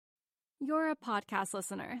You're a podcast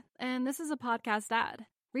listener, and this is a podcast ad.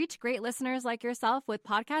 Reach great listeners like yourself with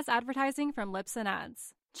podcast advertising from Lips and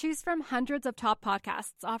Ads. Choose from hundreds of top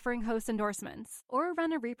podcasts offering host endorsements, or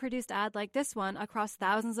run a reproduced ad like this one across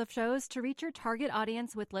thousands of shows to reach your target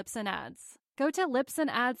audience with Lips and Ads. Go to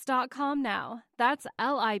lipsandads.com now. That's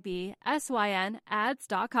LIBSYN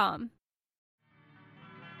ads.com.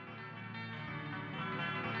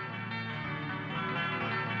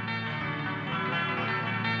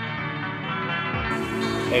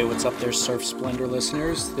 Hey, what's up there, Surf Splendor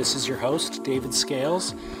listeners? This is your host, David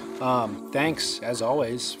Scales. Thanks, as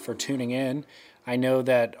always, for tuning in. I know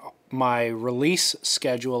that my release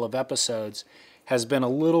schedule of episodes has been a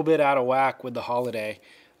little bit out of whack with the holiday,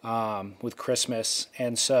 with Christmas,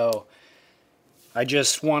 and so I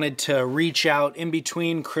just wanted to reach out in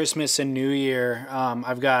between Christmas and New Year.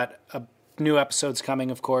 I've got new episodes coming,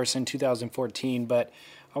 of course, in 2014, but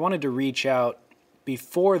I wanted to reach out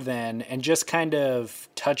before then and just kind of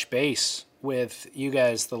touch base with you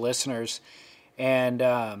guys, the listeners, and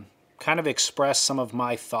kind of express some of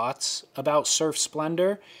my thoughts about Surf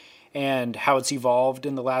Splendor and how it's evolved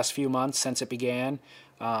in the last few months since it began.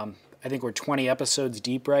 I think we're 20 episodes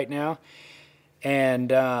deep right now. And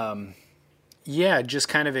just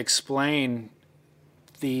kind of explain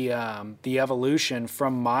the evolution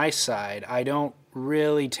from my side. I don't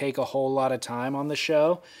really take a whole lot of time on the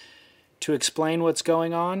show to explain what's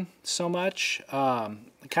going on so much. I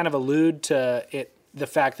kind of allude to it, the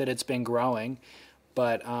fact that it's been growing,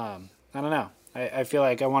 but I don't know. I feel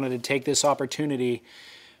like I wanted to take this opportunity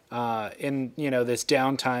in this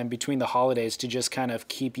downtime between the holidays to just kind of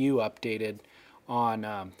keep you updated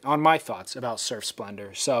on my thoughts about Surf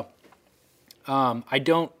Splendor. So I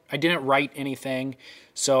didn't write anything,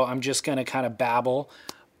 so I'm just gonna kind of babble.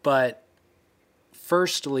 But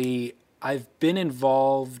firstly, I've been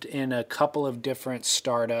involved in a couple of different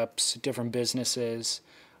startups, different businesses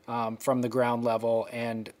from the ground level,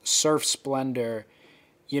 and Surf Splendor,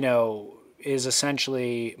 is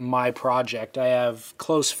essentially my project. I have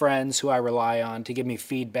close friends who I rely on to give me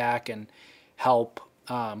feedback and help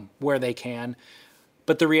where they can.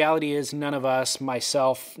 But the reality is none of us,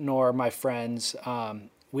 myself nor my friends,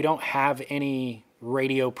 we don't have any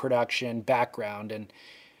radio production background and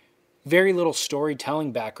very little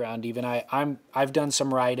storytelling background. Even I've done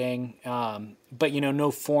some writing, but no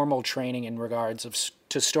formal training in regards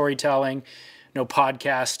to storytelling, no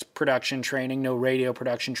podcast production training, no radio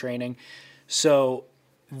production training. So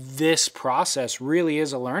this process really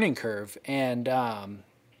is a learning curve, and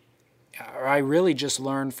I really just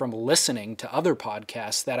learned from listening to other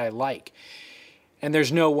podcasts that I like. And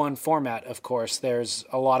there's no one format, of course. There's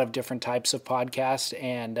a lot of different types of podcasts,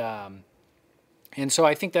 and so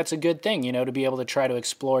I think that's a good thing, to be able to try to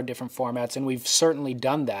explore different formats. And we've certainly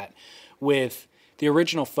done that with the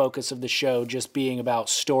original focus of the show just being about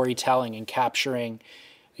storytelling and capturing,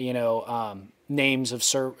 names of,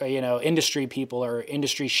 industry people or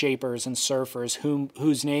industry shapers and surfers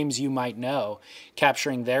whose names you might know,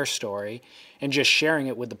 capturing their story and just sharing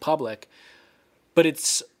it with the public. But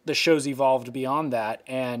the show's evolved beyond that,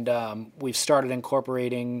 and we've started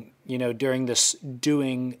incorporating, doing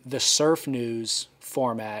the surf news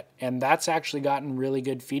format, and that's actually gotten really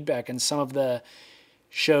good feedback. And some of the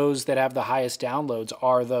shows that have the highest downloads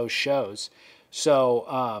are those shows.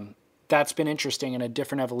 So that's been interesting and a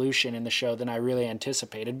different evolution in the show than I really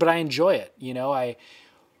anticipated. But I enjoy it.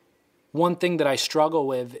 One thing that I struggle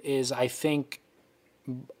with is I think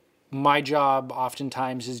my job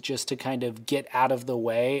oftentimes is just to kind of get out of the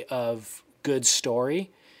way of good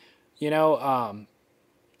story.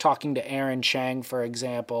 Talking to Aaron Chang, for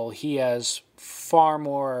example, he has far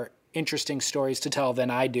more interesting stories to tell than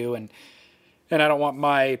I do. And I don't want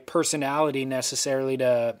my personality necessarily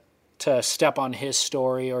to step on his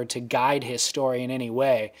story or to guide his story in any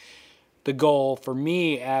way. The goal for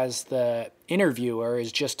me as the interviewer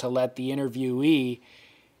is just to let the interviewee,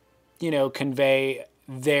 convey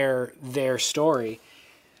their story.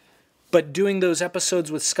 But doing those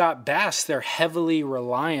episodes with Scott Bass, they're heavily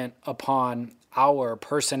reliant upon our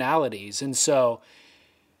personalities. And so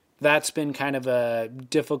that's been kind of a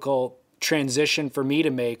difficult transition for me to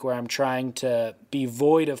make, where I'm trying to be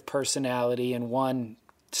void of personality in one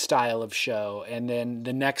style of show, and then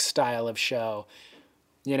the next style of show,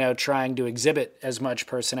 trying to exhibit as much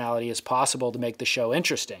personality as possible to make the show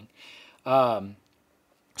interesting.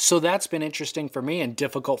 So that's been interesting for me and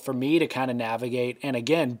difficult for me to kind of navigate. And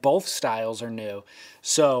again, both styles are new.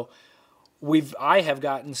 So I have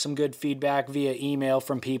gotten some good feedback via email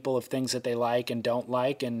from people of things that they like and don't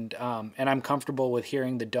like, and I'm comfortable with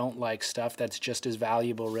hearing the don't like stuff. That's just as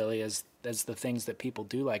valuable, really, as the things that people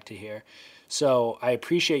do like to hear. So I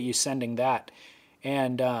appreciate you sending that.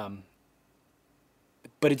 And,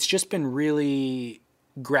 but it's just been really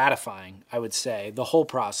gratifying, I would say, the whole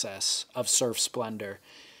process of Surf Splendor.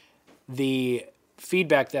 The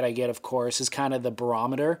feedback that I get, of course, is kind of the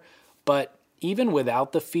barometer, but even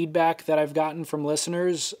without the feedback that I've gotten from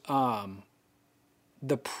listeners,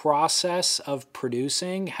 the process of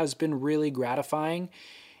producing has been really gratifying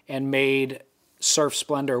and made Surf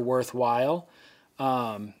Splendor worthwhile.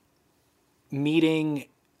 Meeting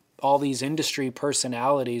all these industry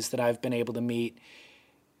personalities that I've been able to meet,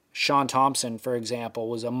 Sean Thompson, for example,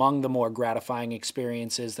 was among the more gratifying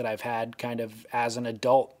experiences that I've had kind of as an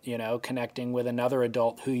adult, connecting with another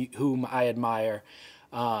adult whom I admire,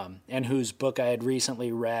 and whose book I had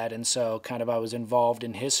recently read. And so kind of I was involved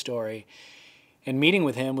in his story, and meeting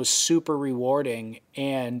with him was super rewarding.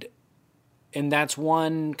 And that's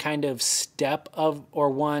one kind of step of, or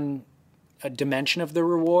one a dimension of the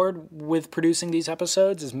reward with producing these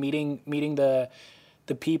episodes, is meeting the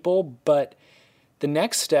people. But the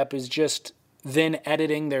next step is just then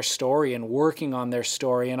editing their story and working on their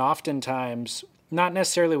story. And oftentimes, not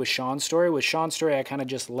necessarily with Sean's story. With Sean's story, I kind of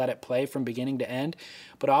just let it play from beginning to end.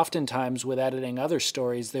 But oftentimes with editing other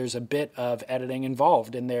stories, there's a bit of editing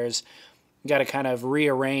involved, and you got to kind of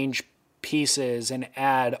rearrange pieces and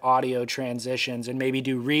add audio transitions and maybe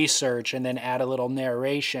do research and then add a little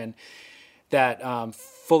narration that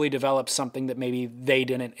fully develops something that maybe they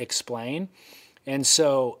didn't explain. And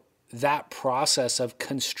so that process of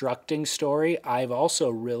constructing story, I've also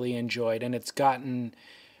really enjoyed, and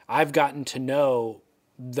I've gotten to know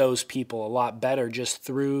those people a lot better just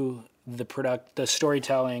through the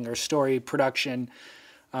storytelling or story production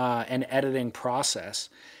and editing process.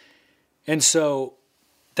 And so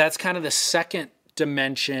that's kind of the second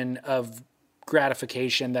dimension of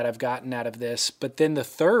gratification that I've gotten out of this. But then the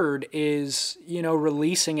third is,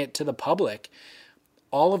 releasing it to the public.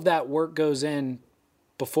 All of that work goes in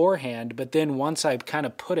beforehand, but then once I've kind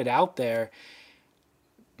of put it out there,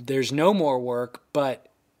 there's no more work, but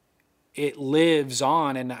it lives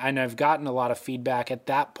on, and I've gotten a lot of feedback at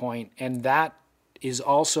that point, and that is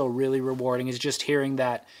also really rewarding, is just hearing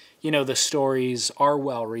that, the stories are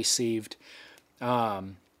well received.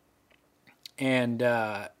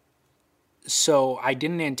 So I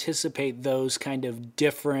didn't anticipate those kind of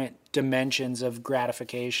different dimensions of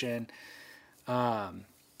gratification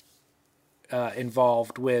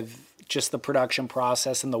involved with just the production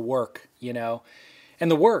process and the work,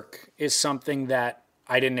 And the work is something that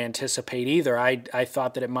I didn't anticipate either. I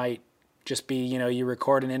thought that it might just be, you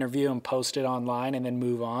record an interview and post it online and then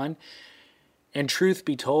move on. And truth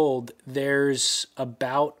be told, there's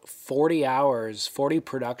about 40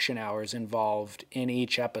 production hours involved in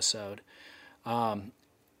each episode.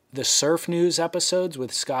 The surf news episodes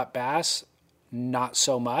with Scott Bass, not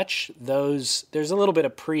so much. There's a little bit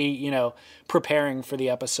of preparing for the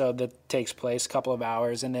episode that takes place, a couple of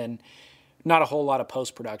hours, and then not a whole lot of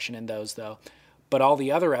post-production in those, though. But all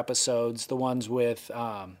the other episodes, the ones with,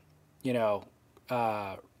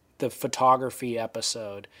 the photography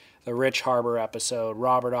episode, the Rich Harbor episode,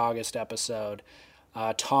 Robert August episode,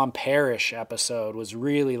 Tom Parrish episode was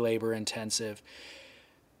really labor-intensive.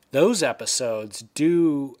 Those episodes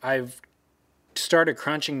I've started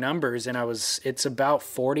crunching numbers, and it's about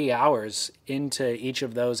 40 hours into each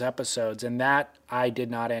of those episodes, and that I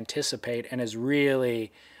did not anticipate, and has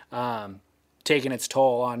really taken its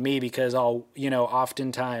toll on me, because I'll,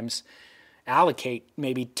 oftentimes allocate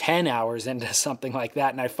maybe 10 hours into something like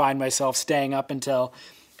that, and I find myself staying up until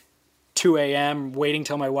 2 a.m. waiting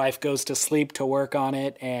till my wife goes to sleep to work on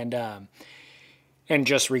it, and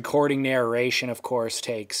just recording narration, of course,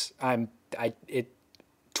 takes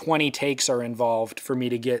 20 takes are involved for me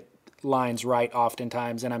to get lines right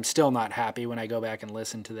oftentimes, and I'm still not happy when I go back and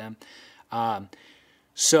listen to them.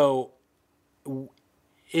 So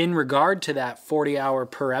in regard to that 40-hour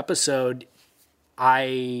per episode,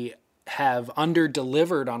 I have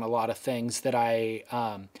under-delivered on a lot of things that I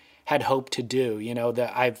had hoped to do.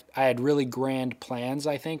 I had really grand plans,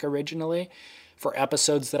 I think, originally for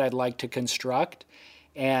episodes that I'd like to construct,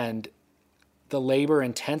 and the labor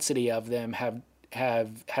intensity of them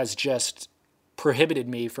has just prohibited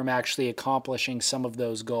me from actually accomplishing some of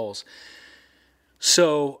those goals.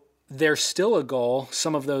 So they're still a goal.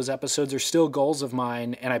 Some of those episodes are still goals of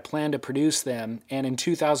mine, and I plan to produce them. And in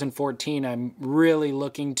 2014, I'm really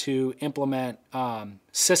looking to implement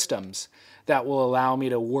systems that will allow me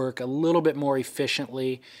to work a little bit more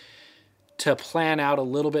efficiently, to plan out a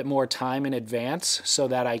little bit more time in advance so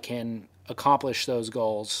that I can accomplish those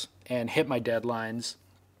goals and hit my deadlines.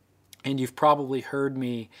 And you've probably heard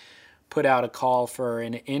me put out a call for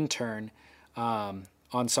an intern on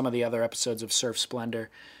on some of the other episodes of Surf Splendor.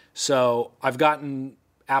 So I've gotten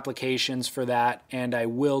applications for that, and I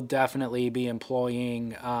will definitely be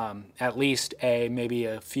employing at least maybe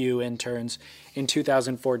a few interns in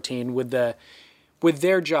 2014 with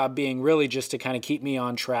their job being really just to kind of keep me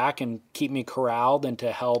on track and keep me corralled and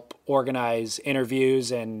to help organize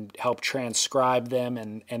interviews and help transcribe them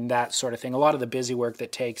and that sort of thing. A lot of the busy work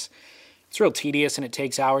it's real tedious and it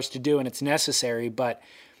takes hours to do and it's necessary, but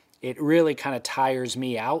it really kind of tires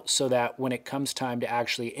me out so that when it comes time to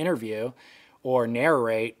actually interview or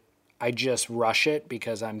narrate, I just rush it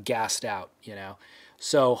because I'm gassed out,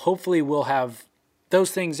 So hopefully we'll have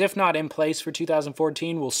those things, if not in place for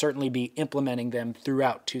 2014, we'll certainly be implementing them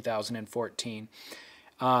throughout 2014.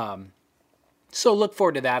 So look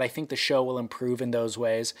forward to that. I think the show will improve in those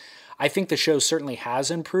ways. I think the show certainly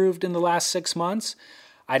has improved in the last 6 months.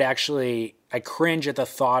 I cringe at the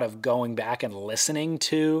thought of going back and listening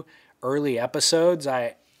to early episodes.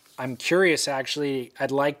 I'm curious, actually.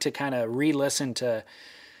 I'd like to kind of re-listen to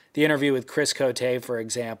the interview with Chris Cote, for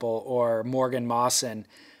example, or Morgan Mawson,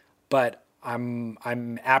 but I'm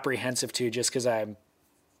apprehensive too, just because I'm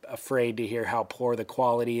afraid to hear how poor the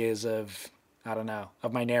quality is of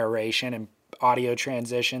my narration and audio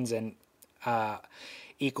transitions and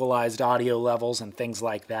equalized audio levels and things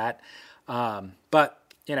like that. But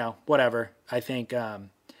whatever. I think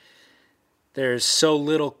there's so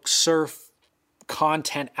little surf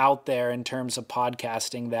content out there in terms of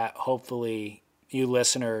podcasting that hopefully you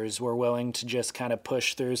listeners were willing to just kind of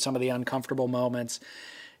push through some of the uncomfortable moments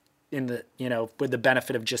with the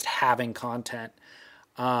benefit of just having content.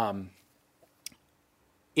 In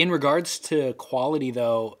regards to quality,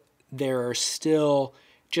 though, there are still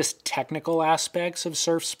just technical aspects of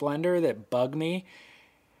Surf Splendor that bug me.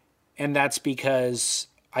 And that's because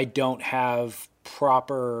I don't have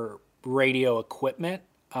proper radio equipment.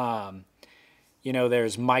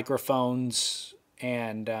 There's microphones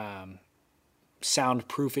and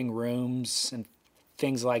soundproofing rooms and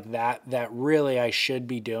things like that really I should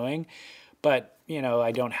be doing, but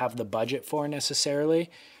I don't have the budget for necessarily.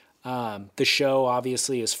 The show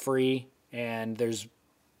obviously is free and there's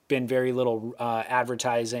been very little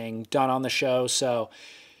advertising done on the show, so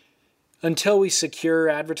until we secure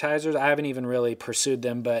advertisers, I haven't even really pursued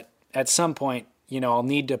them, but at some point I'll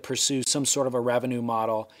need to pursue some sort of a revenue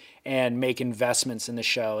model and make investments in the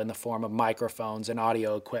show in the form of microphones and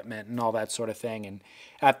audio equipment and all that sort of thing. And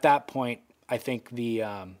at that point, I think the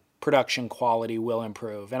production quality will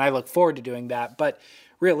improve. And I look forward to doing that. But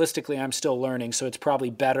realistically, I'm still learning. So it's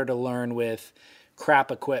probably better to learn with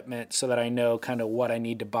crap equipment so that I know kind of what I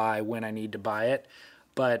need to buy when I need to buy it.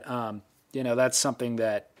 But, that's something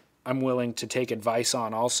that I'm willing to take advice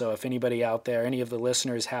on also. If anybody out there, any of the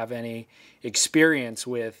listeners have any experience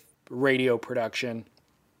with radio production,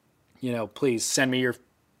 please send me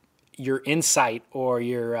your insight or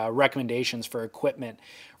your recommendations for equipment,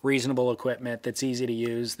 reasonable equipment that's easy to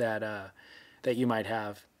use that you might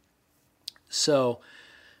have. So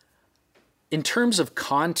in terms of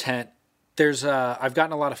content, I've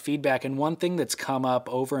gotten a lot of feedback, and one thing that's come up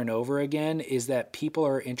over and over again is that people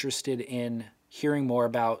are interested in hearing more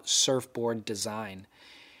about surfboard design.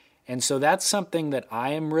 And so that's something that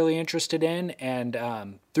I am really interested in.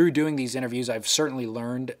 And through doing these interviews, I've certainly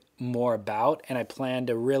learned more about, and I plan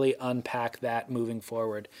to really unpack that moving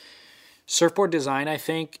forward. Surfboard design, I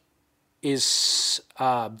think, is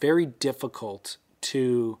very difficult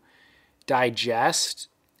to digest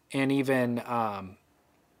and even,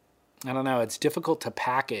 it's difficult to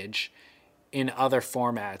package in other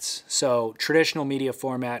formats. So traditional media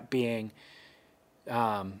format being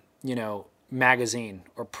magazine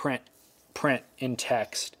or print in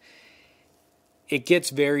text. It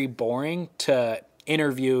gets very boring to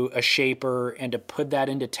interview a shaper and to put that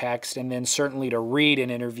into text, and then certainly to read an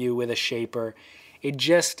interview with a shaper. It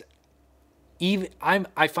just I'm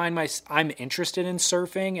interested in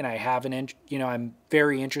surfing, and I'm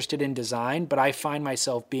very interested in design, but I find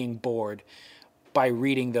myself being bored by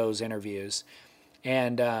reading those interviews.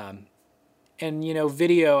 And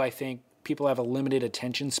video, I think people have a limited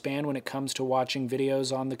attention span when it comes to watching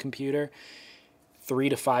videos on the computer. 3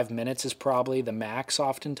 to 5 minutes is probably the max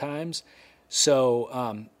oftentimes.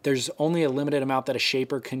 So there's only a limited amount that a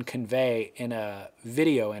shaper can convey in a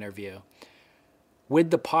video interview.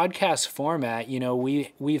 With the podcast format,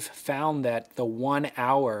 we've found that the 1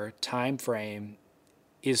 hour time frame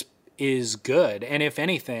is good. And if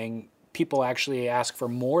anything, people actually ask for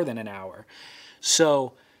more than an hour.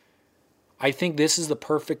 So I think this is the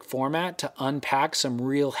perfect format to unpack some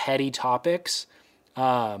real heady topics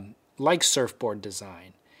like surfboard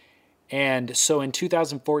design. And so in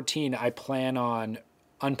 2014, I plan on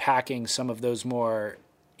unpacking some of those more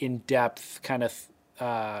in-depth kind of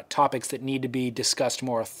topics that need to be discussed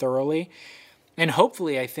more thoroughly. And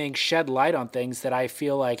hopefully, I think, shed light on things that I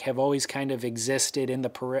feel like have always kind of existed in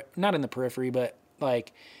the not in the periphery, but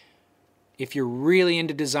like if you're really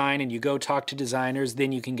into design and you go talk to designers,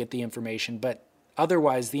 then you can get the information. But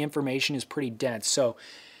otherwise, the information is pretty dense. So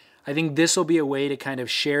I think this will be a way to kind of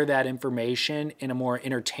share that information in a more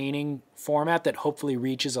entertaining format that hopefully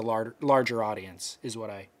reaches a larger audience, is what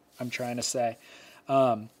I'm trying to say.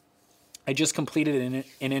 I just completed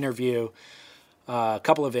an interview, a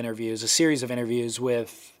couple of interviews, a series of interviews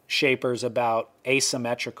with shapers about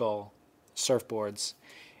asymmetrical surfboards.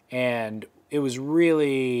 And it was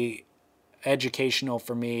really educational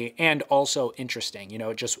for me and also interesting. You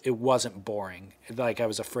know, it wasn't boring like I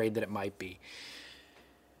was afraid that it might be.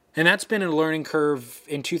 And that's been a learning curve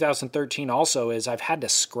in 2013 also, is I've had to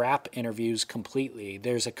scrap interviews completely.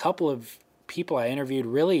 There's a couple of people I interviewed,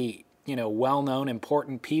 really, well-known,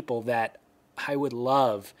 important people that I would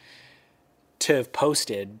love to have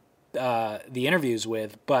posted the interviews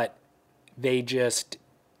with, but they just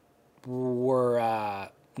were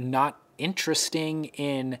not interesting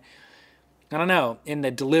in, I don't know, in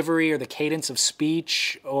the delivery or the cadence of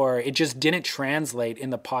speech, or it just didn't translate in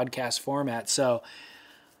the podcast format. So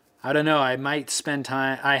I don't know, I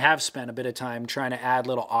have spent a bit of time trying to add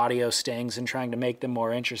little audio stings and trying to make them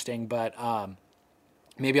more interesting, but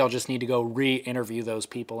maybe I'll just need to go re-interview those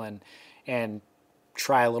people and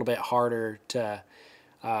try a little bit harder to,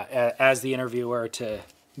 as the interviewer, to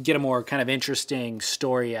get a more kind of interesting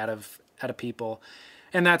story out of people.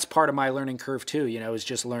 And that's part of my learning curve too, is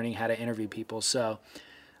just learning how to interview people. So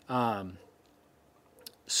I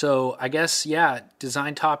guess,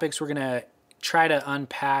 design topics we're going to try to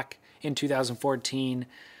unpack in 2014.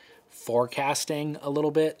 Forecasting a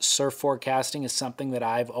little bit. Surf forecasting is something that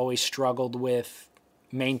I've always struggled with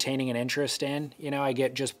maintaining an interest in. I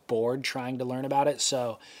get just bored trying to learn about it.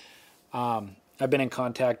 So I've been in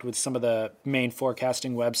contact with some of the main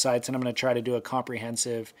forecasting websites, and I'm going to try to do a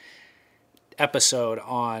comprehensive episode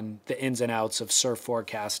on the ins and outs of surf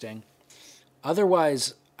forecasting.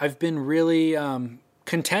 Otherwise, I've been really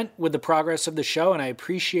content with the progress of the show, and I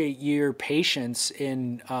appreciate your patience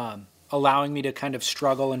in allowing me to kind of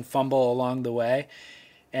struggle and fumble along the way,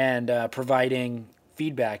 and providing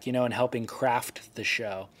feedback, and helping craft the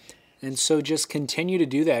show. And so just continue to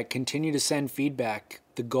do that. Continue to send feedback.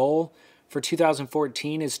 The goal for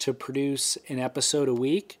 2014 is to produce an episode a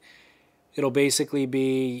week. It'll basically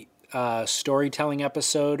be a storytelling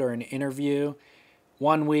episode or an interview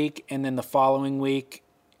one week, and then the following week,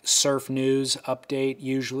 surf news update,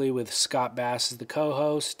 usually with Scott Bass as the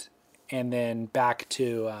co-host, and then back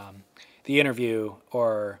to the interview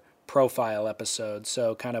or profile episode.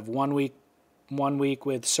 So kind of 1 week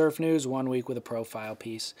with surf news, 1 week with a profile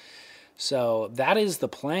piece. So that is the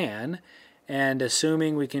plan. And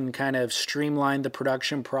assuming we can kind of streamline the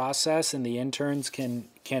production process and the interns can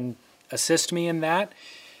assist me in that,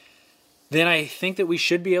 then I think that we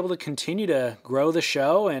should be able to continue to grow the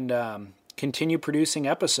show and continue producing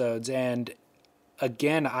episodes. And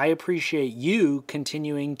again, I appreciate you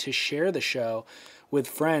continuing to share the show with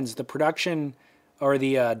friends. The production or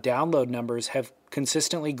the download numbers have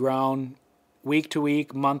consistently grown week to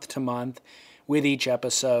week, month to month with each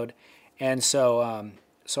episode. And so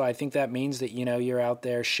I think that means that, you're out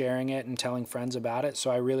there sharing it and telling friends about it. So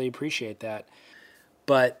I really appreciate that.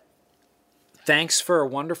 But thanks for a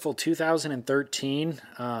wonderful 2013.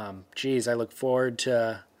 I look forward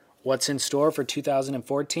to what's in store for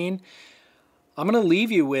 2014. I'm going to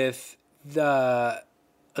leave you with a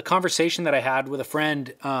conversation that I had with a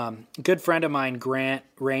friend, good friend of mine, Grant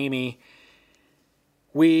Ramey.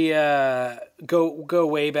 We go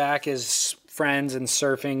way back as friends and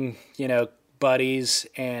surfing, buddies,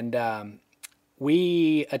 and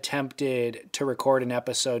we attempted to record an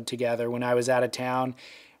episode together when I was out of town.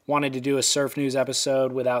 Wanted to do a surf news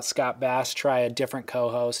episode without Scott Bass, try a different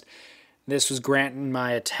co-host. This was Grant and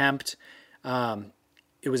my attempt.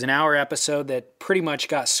 It was an hour episode that pretty much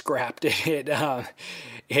got scrapped.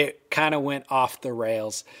 It kind of went off the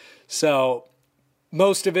rails. So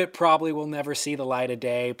most of it probably will never see the light of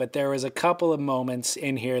day, but there was a couple of moments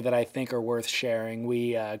in here that I think are worth sharing.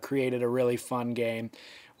 We created a really fun game,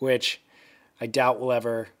 which I doubt we'll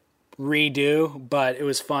ever redo, but it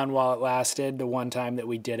was fun while it lasted, the one time that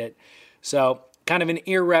we did it. So kind of an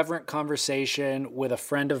irreverent conversation with a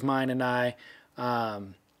friend of mine and I,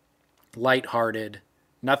 lighthearted,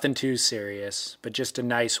 nothing too serious, but just a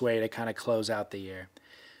nice way to kind of close out the year.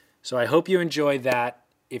 So I hope you enjoyed that.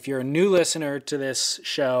 If you're a new listener to this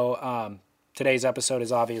show, today's episode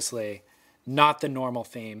is obviously not the normal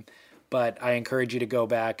theme, but I encourage you to go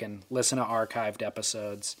back and listen to archived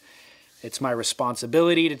episodes. It's my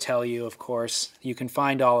responsibility to tell you, of course. You can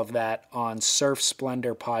find all of that on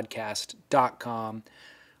surfsplendorpodcast.com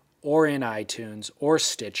or in iTunes or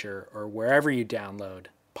Stitcher or wherever you download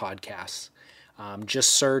podcasts.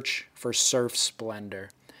 Just search for Surf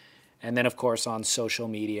Splendor. And then, of course, on social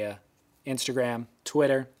media, Instagram,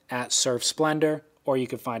 Twitter, at Surf Splendor, or you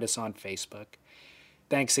can find us on Facebook.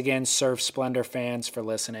 Thanks again, Surf Splendor fans, for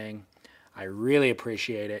listening. I really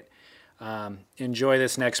appreciate it. Enjoy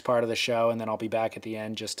this next part of the show, and then I'll be back at the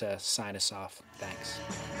end just to sign us off. Thanks.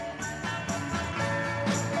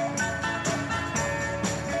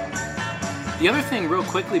 The other thing, real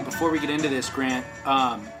quickly, before we get into this, Grant,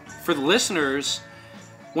 for the listeners,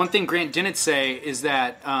 one thing Grant didn't say is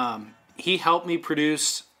that he helped me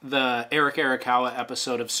produce the Eric Arakawa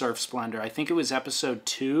episode of Surf Splendor. I think it was episode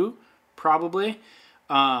 2, probably.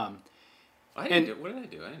 What did I do? I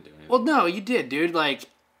didn't do anything. Well, no, you did, dude.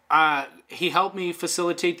 He helped me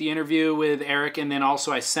facilitate the interview with Eric, and then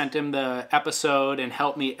also I sent him the episode and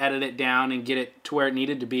helped me edit it down and get it to where it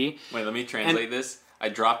needed to be. Wait, let me translate this. I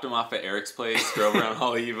dropped him off at Eric's place, drove around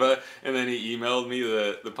Haleiwa, and then he emailed me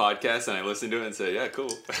the podcast, and I listened to it and said, yeah,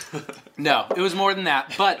 cool. No, it was more than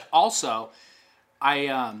that. But also,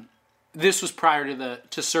 this was prior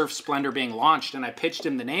to Surf Splendor being launched, and I pitched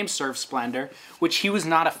him the name Surf Splendor, which he was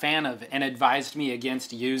not a fan of and advised me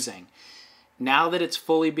against using. Now that it's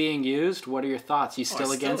fully being used, what are your thoughts? You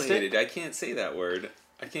still against it? I can't say that word.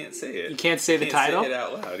 I can't say it. You can't say the title? I can't say it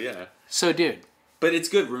out loud, yeah. So, dude. But it's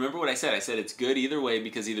good. Remember what I said? I said it's good either way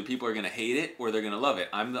because either people are going to hate it or they're going to love it.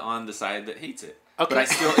 I'm on the side that hates it. Okay. But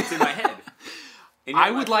it's in my head.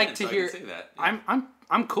 I would like to hear. I can say that. Yeah.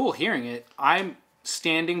 I'm cool hearing it. I'm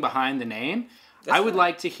standing behind the name. I would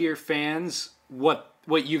like to hear fans what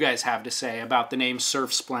you guys have to say about the name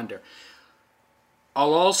Surf Splendor.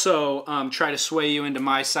 I'll also try to sway you into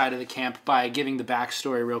my side of the camp by giving the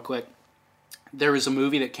backstory real quick. There was a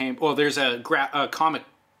movie that came. Well, there's a comic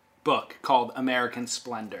book called American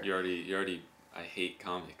Splendor. You already. I hate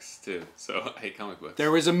comics too, so I hate comic books.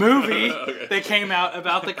 There was a movie that came out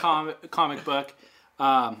about the comic book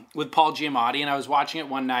with Paul Giamatti, and I was watching it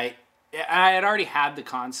one night. I had already had the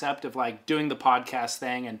concept of doing the podcast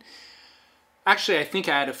thing, and actually I think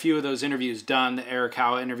I had a few of those interviews done, the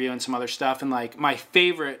Arakawa interview and some other stuff, and my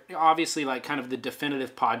favorite, obviously kind of the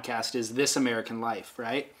definitive podcast is This American Life,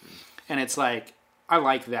 right? And it's I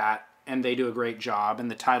like that. And they do a great job, and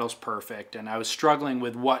the title's perfect. And I was struggling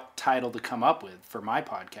with what title to come up with for my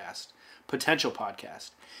potential podcast.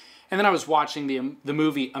 And then I was watching the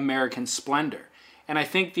movie American Splendor. And I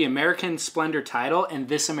think the American Splendor title and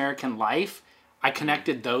This American Life, I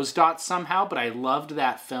connected those dots somehow, but I loved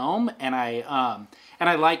that film. And I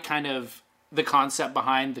like kind of the concept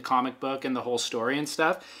behind the comic book and the whole story and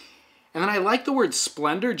stuff. And then I like the word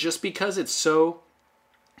splendor just because it's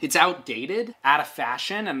outdated, out of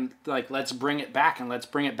fashion, and let's bring it back, and let's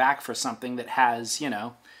bring it back for something that has,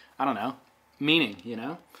 I don't know, meaning,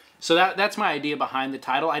 So that's my idea behind the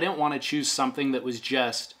title. I didn't want to choose something that was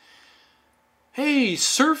just, hey,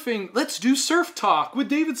 surfing, let's do surf talk with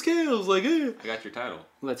David Scales. I got your title.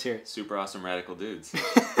 Let's hear it. Super Awesome Radical Dudes.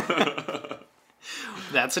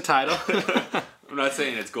 That's a title. I'm not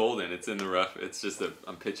saying it's golden. It's in the rough. It's just that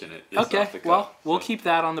I'm pitching it. It's okay, off the cuff, well, we'll keep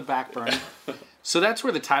that on the back burner. So that's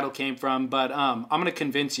where the title came from, but I'm going to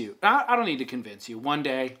convince you. I don't need to convince you. One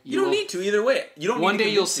day you don't need to either way. One day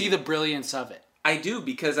you'll see the brilliance of it. I do,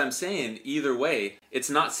 because I'm saying either way, it's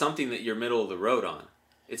not something that you're middle of the road on.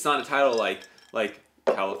 It's not a title like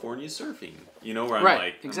California Surfing, where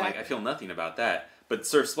I'm exactly. I feel nothing about that. But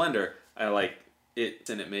Surf Splendor, I like it,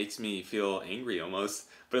 and it makes me feel angry almost.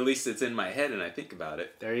 But at least it's in my head and I think about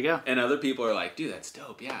it. There you go. And other people are like, dude, that's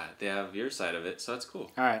dope. Yeah, they have your side of it, so that's cool.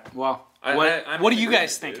 All right. Well, what do you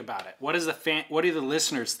guys think about it? What do the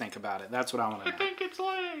listeners think about it? That's what I want to know. I think it's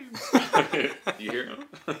lame. You hear them?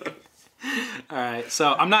 All right.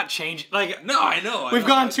 So I'm not changing. No, I know. We've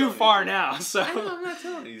gone too far now. So I'm not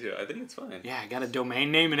telling you to. I think it's fine. Yeah, I got a domain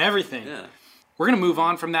name and everything. Yeah. We're going to move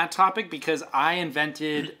on from that topic because I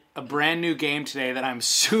invented a brand new game today that I'm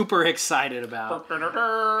super excited about.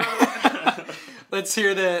 Let's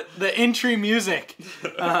hear the entry music.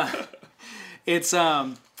 It's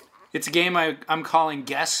a game I'm calling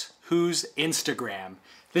Guess Who's Instagram.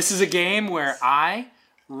 This is a game where I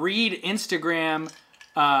read Instagram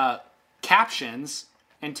captions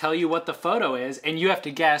and tell you what the photo is, and you have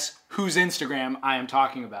to guess whose Instagram I am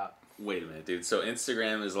talking about. Wait a minute, dude. So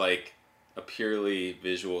Instagram is a purely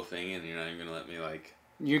visual thing, and you're not even going to let me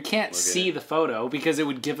You can't see the photo because it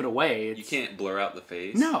would give it away. You can't blur out the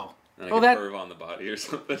face? No. And like a curve on the body or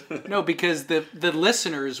something. No, because the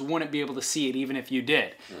listeners wouldn't be able to see it even if you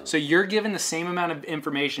did. No. So you're given the same amount of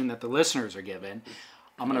information that the listeners are given.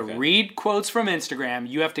 I'm going to read quotes from Instagram.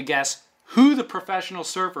 You have to guess who the professional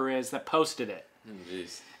surfer is that posted it. Oh,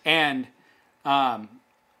 jeez. And are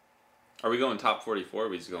we going top 44? Or are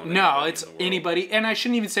we just going? No, it's anybody. And I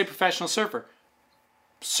shouldn't even say professional surfer.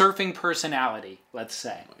 Surfing personality, let's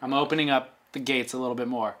say. I'm opening up the gates a little bit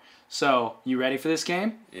more. So, you ready for this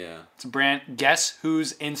game? Yeah. It's a brand. Guess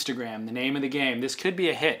whose Instagram, the name of the game. This could be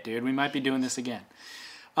a hit, dude. We might be doing this again.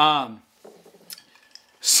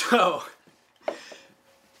 So,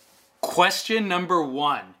 question number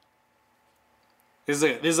 1. This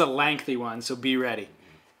is a lengthy one, so be ready.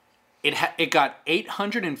 It got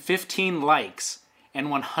 815 likes and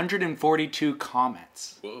 142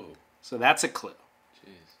 comments. Whoa. So that's a clue.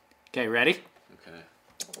 Jeez. Okay, ready? Okay.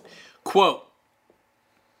 Quote.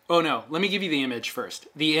 Oh no, let me give you the image first.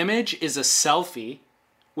 The image is a selfie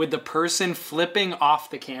with the person flipping off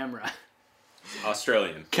the camera.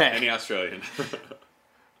 Australian. Okay. Any Australian.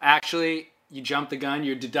 Actually, you jumped the gun.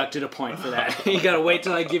 You're deducted a point for that. You gotta wait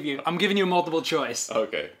till I'm giving you a multiple choice.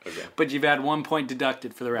 Okay. But you've had 1 point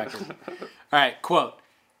deducted for the record. All right, quote.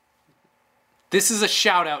 This is a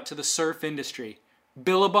shout out to the surf industry.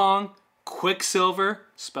 Billabong, Quicksilver,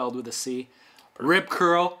 spelled with a C, Rip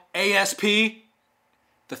Curl, ASP,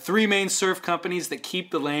 the 3 main surf companies that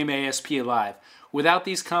keep the lame ASP alive. Without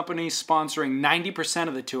these companies sponsoring 90%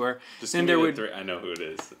 of the tour, then there would I know who it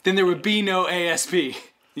is. Then there would be no ASP.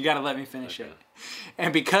 You got to let me finish it.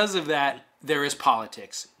 And because of that, there is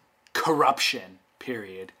politics. Corruption,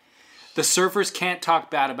 period. The surfers can't talk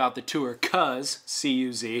bad about the tour because,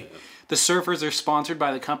 C-U-Z, the surfers are sponsored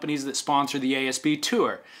by the companies that sponsor the ASP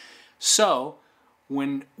tour. So,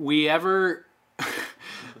 when we ever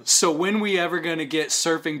going to get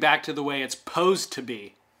surfing back to the way it's posed to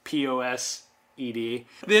be, P-O-S-E-D,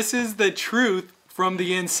 this is the truth from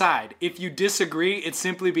the inside. If you disagree, it's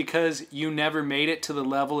simply because you never made it to the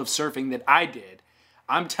level of surfing that I did.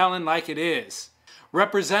 I'm telling like it is.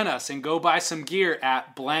 Represent us and go buy some gear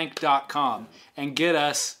at blank.com and get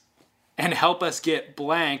us and help us get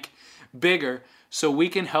blank bigger so we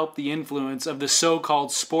can help the influence of the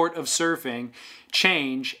so-called sport of surfing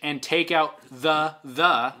change and take out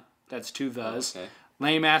that's 2 thes,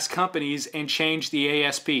 lame-ass companies and change the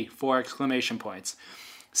ASP, 4 exclamation points.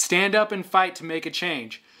 Stand up and fight to make a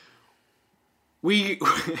change. We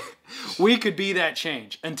could be that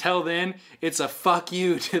change. Until then, it's a fuck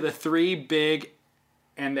you to the 3 big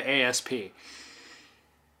and the ASP.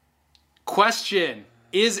 Question.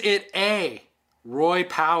 Is it A, Roy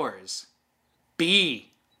Powers,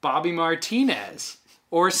 B, Bobby Martinez,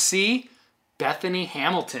 or C, Bethany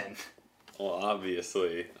Hamilton? Well,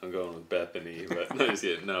 obviously, I'm going with Bethany, but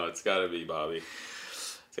no, it's got to be Bobby.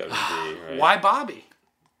 It's got to be B, right? Why Bobby?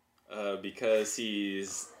 Because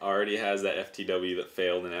he's already has that FTW that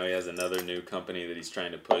failed, and now he has another new company that he's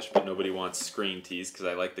trying to push, but nobody wants screen tees because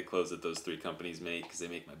I like the clothes that those 3 companies make because they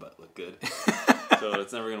make my butt look good. So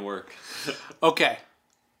it's never going to work. Okay.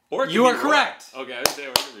 Or you are correct. Okay, I would say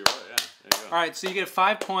it could be right, yeah. There you go. All right, so you get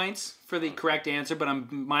 5 points for the correct answer, but I'm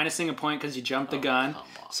minusing a point because you jumped the gun.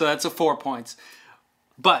 So that's a 4 points.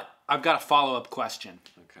 But I've got a follow-up question.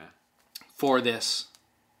 Okay. For this.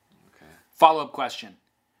 Okay. Follow-up question.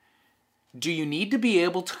 Do you need to be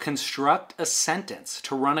able to construct a sentence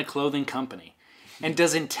to run a clothing company? And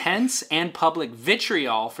does intense and public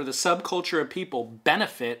vitriol for the subculture of people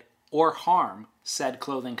benefit or harm said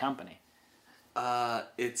clothing company?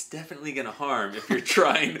 It's definitely going to harm if you're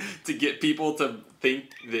trying to get people to think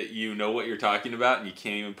that you know what you're talking about and you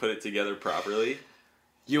can't even put it together properly.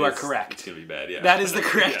 You are correct. It's going to be bad, yeah. That is the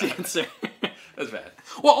correct answer. That's bad.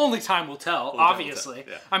 Well, only time will tell, obviously.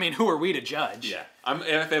 Yeah. I mean, who are we to judge? Yeah.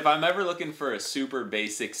 If I'm ever looking for a super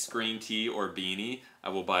basic screen tee or beanie, I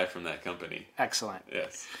will buy from that company. Excellent.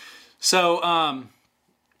 Yes. So,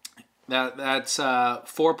 that's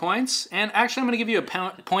 4 points. And actually, I'm going to give you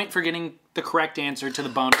a point for getting the correct answer to the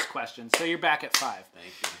bonus question. So you're back at 5.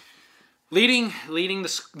 Thank you. Leading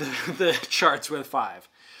the charts with 5.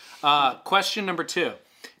 Question number 2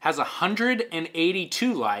 has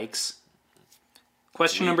 182 likes.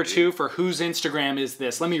 Question number 2 for whose Instagram is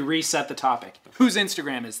this? Let me reset the topic. Whose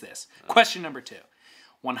Instagram is this? Question number 2.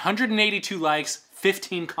 182 likes,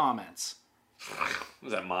 15 comments.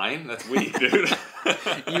 Was that mine? That's weak, dude.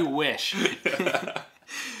 You wish.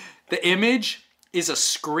 The image is a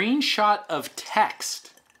screenshot of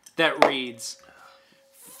text that reads,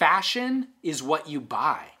 "Fashion is what you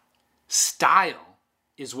buy. Style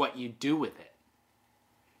is what you do with it."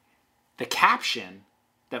 The caption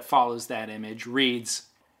that follows that image reads,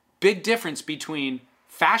 "Big difference between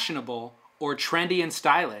fashionable, or trendy and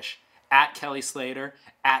stylish? At Kelly Slater,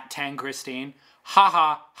 at Tang Christine. Ha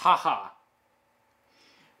ha ha ha.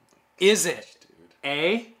 Is it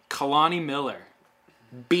A, Kalani Miller,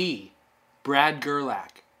 B, Brad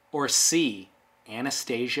Gerlach, or C,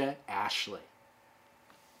 Anastasia Ashley?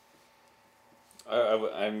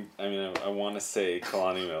 I want to say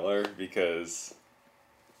Kalani Miller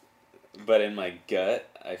but in my gut,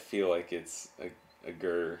 I feel like it's a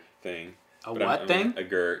Gur thing. Thing? A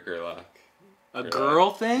Gerlach. A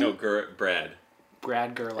girl thing? No, Brad.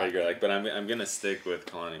 Brad Gerlach. Brad Gerlach, but I'm gonna stick with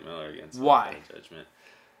Kalani Miller against Why? my judgment.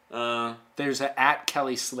 There's a at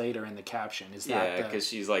Kelly Slater in the caption. Is that because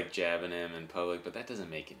she's like jabbing him in public, but that doesn't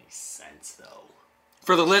make any sense though.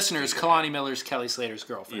 For the listeners, Kalani Miller's Kelly Slater's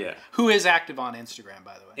girlfriend. Yeah. Who is active on Instagram,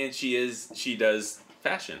 by the way. And she does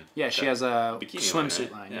fashion. Yeah, she has a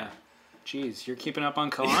swimsuit line. Yeah. Jeez, you're keeping up on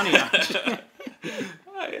Kalani.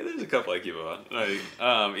 There's a couple I keep up on.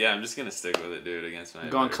 I'm just gonna stick with it, dude. Against my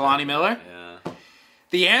going Kalani Miller. Yeah.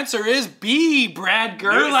 The answer is B. Brad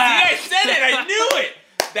Gerlach. See, I said it. I knew it.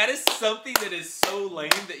 That is something that is so lame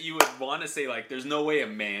that you would want to say, like, there's no way a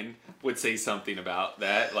man would say something about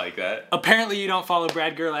that, like that. Apparently you don't follow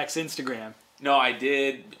Brad Gerlach's Instagram. No, I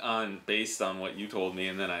did based on what you told me,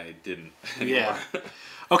 and then I didn't anymore. Yeah.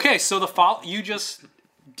 Okay, so you just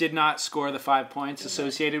did not score the 5 points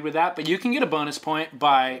associated with that, but you can get a bonus point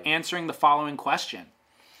by answering the following question.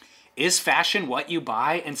 Is fashion what you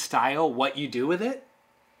buy and style what you do with it?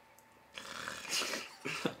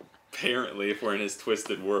 Apparently, if we're in his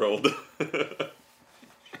twisted world.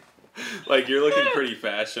 Like, you're looking pretty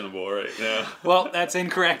fashionable right now. Well, that's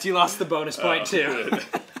incorrect. You lost the bonus point, too. Good.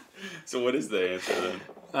 So what is the answer, then?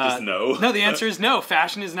 Just no? No, the answer is no.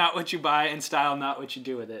 Fashion is not what you buy and style not what you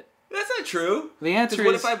do with it. That's not true. The answer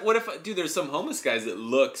is... What if, dude, there's some homeless guys that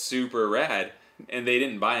look super rad, and they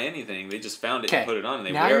didn't buy anything. They just found it and put it on, and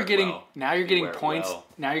they wear it well. Now you're getting points. Well.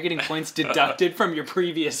 Now you're getting points deducted from your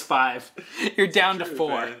previous 5. You're down to 4.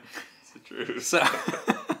 Man. True. So,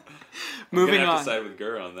 moving on. Side with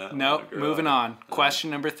Gur on that. No, moving on. Question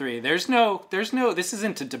number 3. There's no. This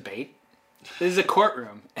isn't a debate. This is a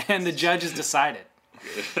courtroom, and the judge has decided.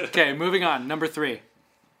 Okay, moving on. Number 3.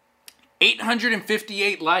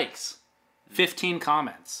 858 likes, 15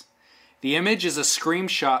 comments. The image is a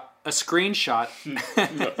screenshot.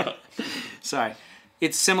 Sorry.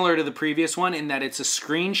 It's similar to the previous one in that it's a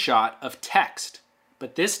screenshot of text,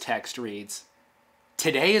 but this text reads,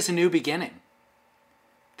 "Today is a new beginning."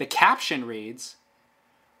 The caption reads,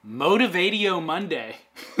 "Motivatio Monday,"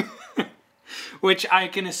 which I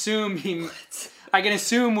can assume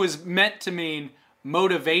was meant to mean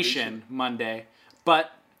Motivation Monday,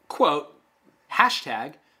 but quote,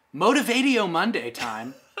 hashtag Motivatio Monday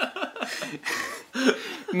time.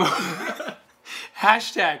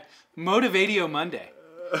 Hashtag Motivatio Monday.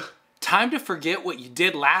 Time to forget what you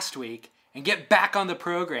did last week and get back on the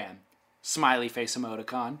program. Smiley face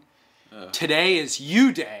emoticon. Today is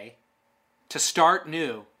you day to start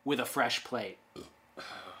new with a fresh plate.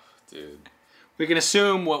 Dude. We can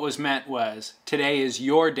assume what was meant was today is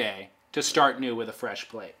your day to start new with a fresh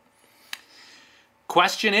plate.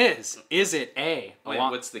 Question is it A? Wait,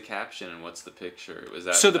 what's the caption and what's the picture? Was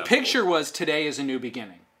that so the picture was today is a new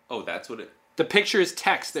beginning. Oh, that's what it... The picture is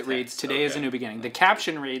text that reads today is a new beginning. The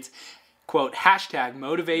caption reads, quote, hashtag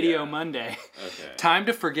Motivatio Monday. Okay. Time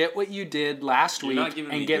to forget what you did last week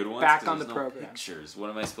and get back on the program. Pictures. What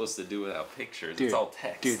am I supposed to do without pictures? Dude, it's all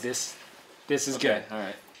text. Dude, this is good. All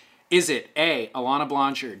right. Is it A, Alana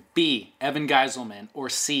Blanchard, B, Evan Geiselman, or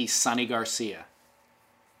C, Sonny Garcia?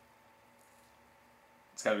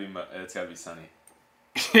 It's gotta be Sonny.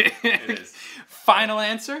 It is. Final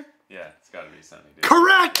answer? Yeah, it's gotta be Sonny, dude.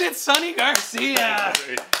 Correct! It's Sonny Garcia!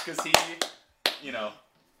 Because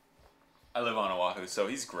I live on Oahu, so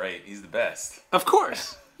he's great. He's the best. Of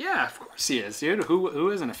course. Yeah, of course he is, dude.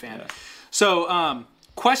 Who isn't a fan? Yeah. So,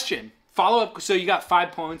 question. Follow-up. So you got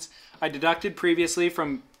 5 points. I deducted previously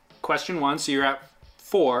from question 1, so you're at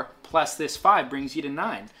 4, plus this 5 brings you to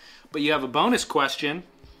 9. But you have a bonus question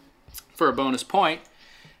for a bonus point.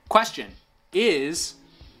 Question. Is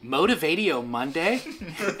Motivatio Monday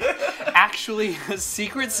actually a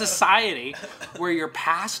secret society where your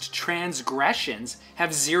past transgressions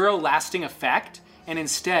have zero lasting effect and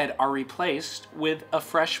instead are replaced with a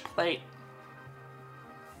fresh plate?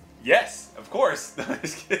 Yes, of course. No.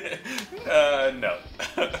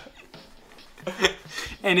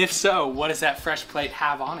 And if so, what does that fresh plate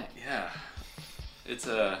have on it? Yeah. It's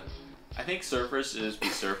I think surfers should just be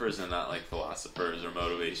surfers and not like philosophers or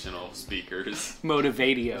motivational speakers.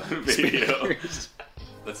 Motivatio. Speakers.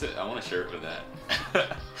 I want a shirt with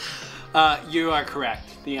that. You are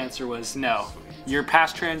correct. The answer was no. Sweet. Your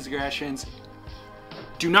past transgressions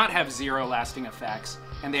do not have 0 lasting effects,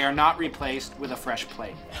 and they are not replaced with a fresh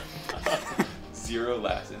plate. 0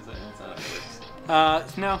 lasting. That's not how it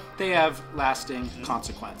works. No, they have lasting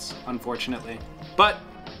consequence, unfortunately. But,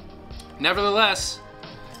 nevertheless,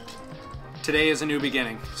 today is a new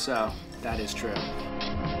beginning, so that is true.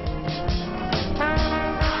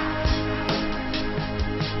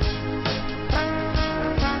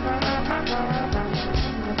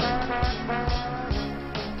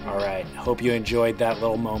 All right, hope you enjoyed that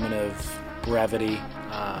little moment of brevity.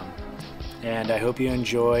 And I hope you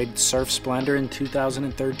enjoyed Surf Splendor in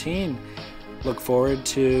 2013. Look forward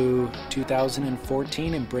to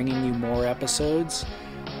 2014 and bringing you more episodes.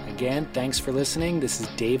 Again, thanks for listening. This is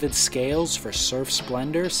David Scales for Surf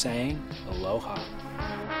Splendor saying aloha.